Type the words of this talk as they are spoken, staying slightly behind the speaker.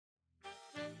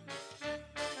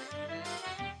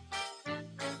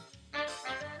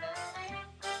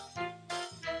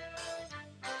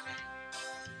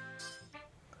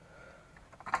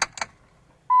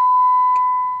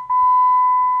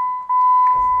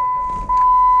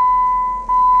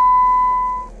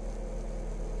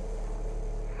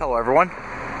Hello everyone.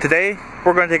 Today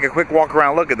we're going to take a quick walk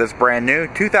around look at this brand new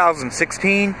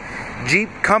 2016 Jeep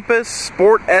Compass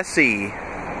Sport SE.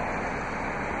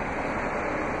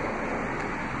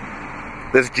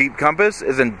 This Jeep Compass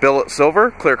is in billet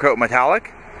silver, clear coat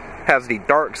metallic, has the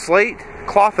dark slate,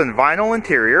 cloth and vinyl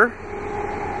interior.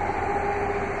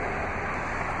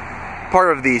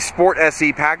 Part of the Sport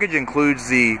SE package includes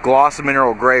the gloss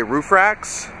mineral gray roof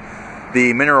racks,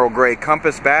 the mineral gray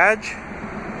compass badge.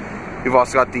 You've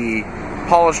also got the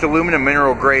polished aluminum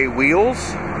mineral gray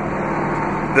wheels,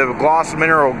 the gloss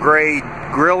mineral gray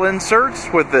grille inserts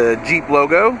with the Jeep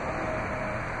logo,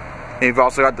 and you've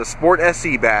also got the Sport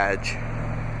SE badge.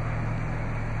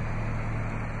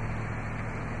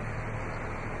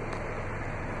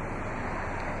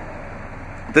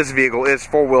 This vehicle is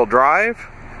four-wheel drive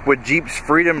with Jeep's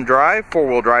Freedom Drive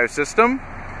four-wheel drive system.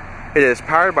 It is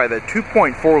powered by the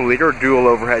 2.4 liter dual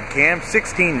overhead cam,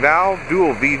 16 valve,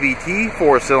 dual VVT,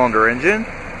 4-cylinder engine.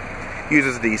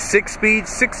 Uses the 6-speed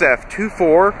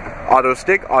 6F24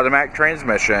 AutoStick automatic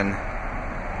transmission.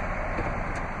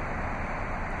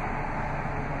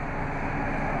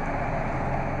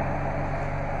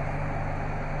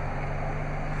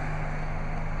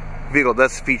 The vehicle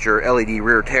does feature LED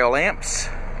rear tail lamps.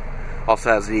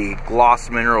 Also has the gloss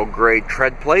mineral gray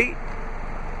tread plate.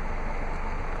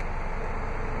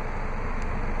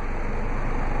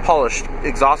 Polished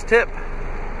exhaust tip.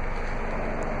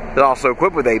 It's also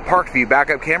equipped with a park view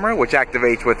backup camera, which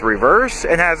activates with reverse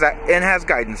and has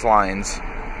guidance lines.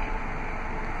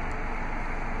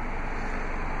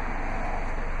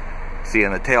 See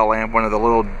in the tail lamp one of the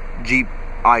little Jeep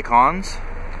icons.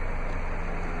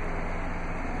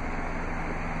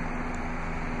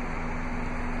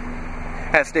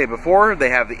 As stated before, they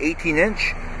have the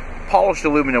 18-inch polished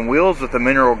aluminum wheels with the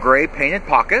mineral gray painted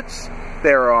pockets.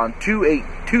 They're on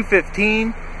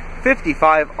 215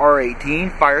 55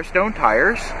 R18 Firestone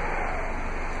tires.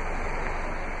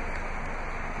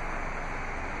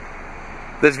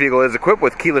 This vehicle is equipped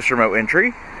with keyless remote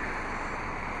entry.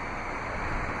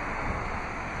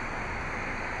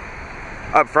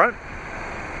 Up front,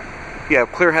 you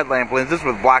have clear headlamp lenses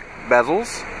with black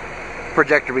bezels,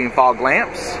 projector beam fog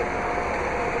lamps.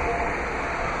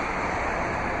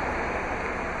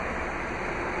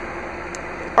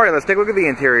 Alright, let's take a look at the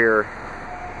interior.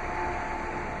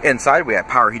 Inside we have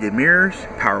power heated mirrors,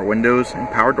 power windows, and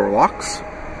power door locks.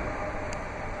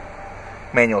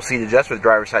 Manual seat adjust with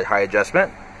driver's side high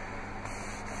adjustment.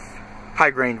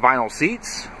 High grain vinyl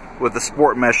seats with the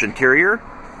sport mesh interior,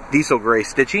 diesel gray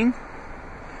stitching.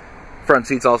 Front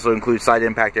seats also include side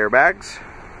impact airbags.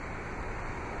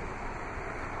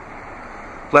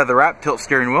 Leather wrap tilt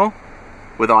steering wheel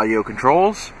with audio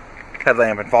controls.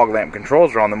 Headlamp and fog lamp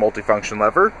controls are on the multifunction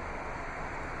lever.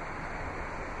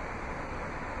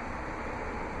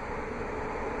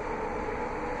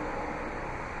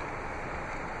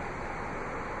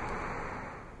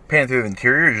 Pan through the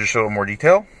interior just to show a little more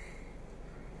detail.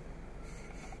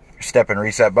 Step and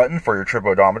reset button for your trip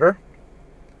odometer.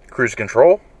 Cruise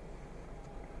control.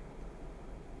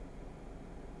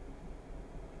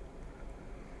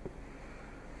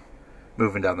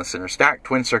 Moving down the center stack,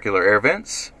 twin circular air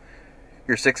vents.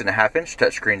 Your 6.5-inch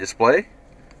touchscreen display.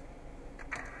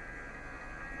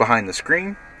 Behind the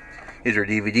screen is your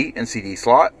DVD and CD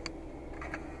slot.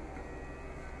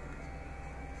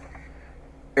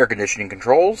 Air conditioning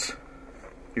controls.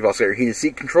 You've also got your heated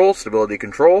seat control, stability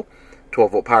control,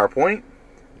 12-volt power point.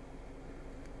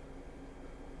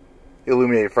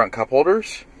 Illuminated front cup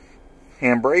holders.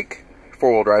 Handbrake,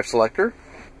 four-wheel drive selector.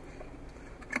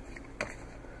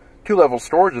 2-level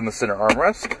storage in the center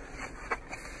armrest.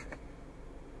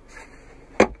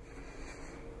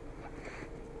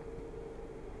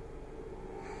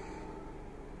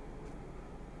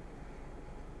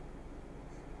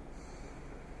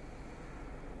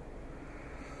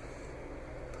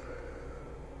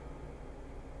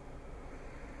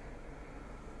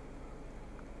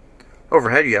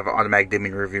 Overhead, you have an automatic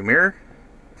dimming rearview mirror,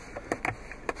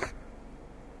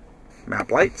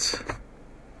 map lights,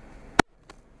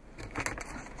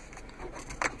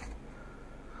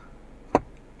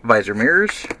 visor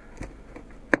mirrors,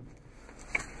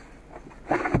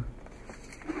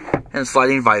 and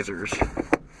sliding visors.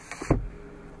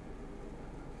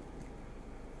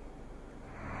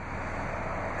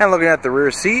 And looking at the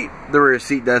rear seat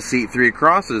does seat 3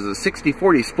 across. It is a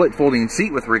 60/40 split folding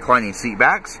seat with reclining seat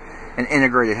backs and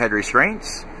integrated head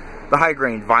restraints. The high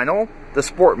grain vinyl, the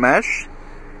sport mesh,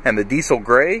 and the diesel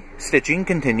gray stitching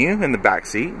continue in the back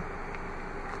seat.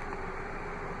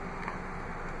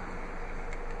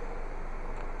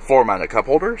 Floor mounted cup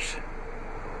holders.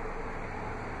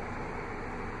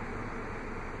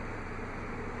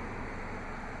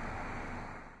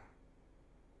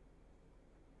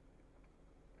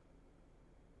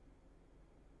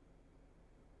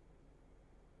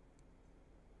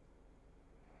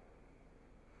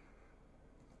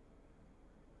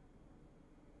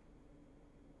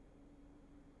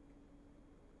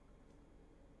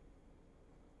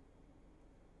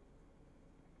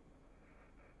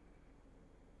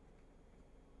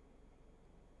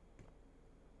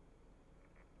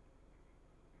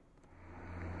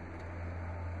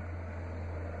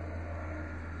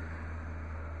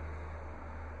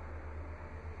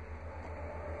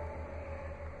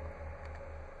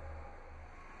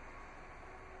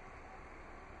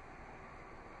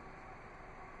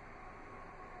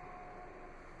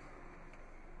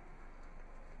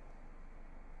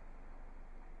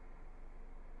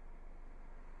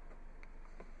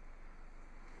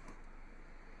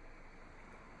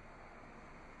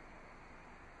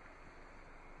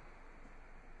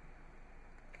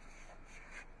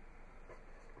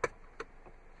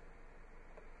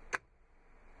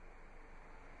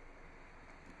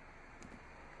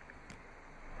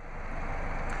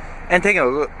 And taking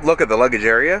a look at the luggage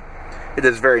area, it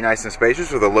is very nice and spacious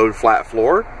with a low flat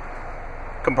floor,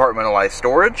 compartmentalized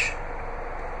storage.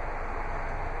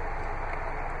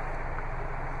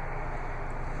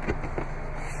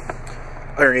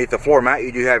 Underneath the floor mat,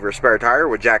 you do have your spare tire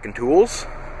with jack and tools.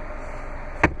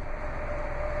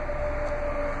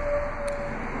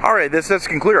 Alright, this does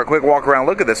conclude our quick walk around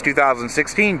look at this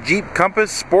 2016 Jeep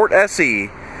Compass Sport SE.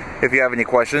 If you have any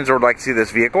questions or would like to see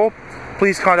this vehicle,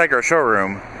 please contact our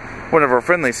showroom. One of our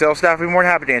friendly sales staff will be more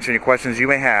than happy to answer any questions you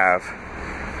may have.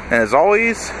 And as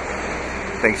always,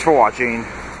 thanks for watching.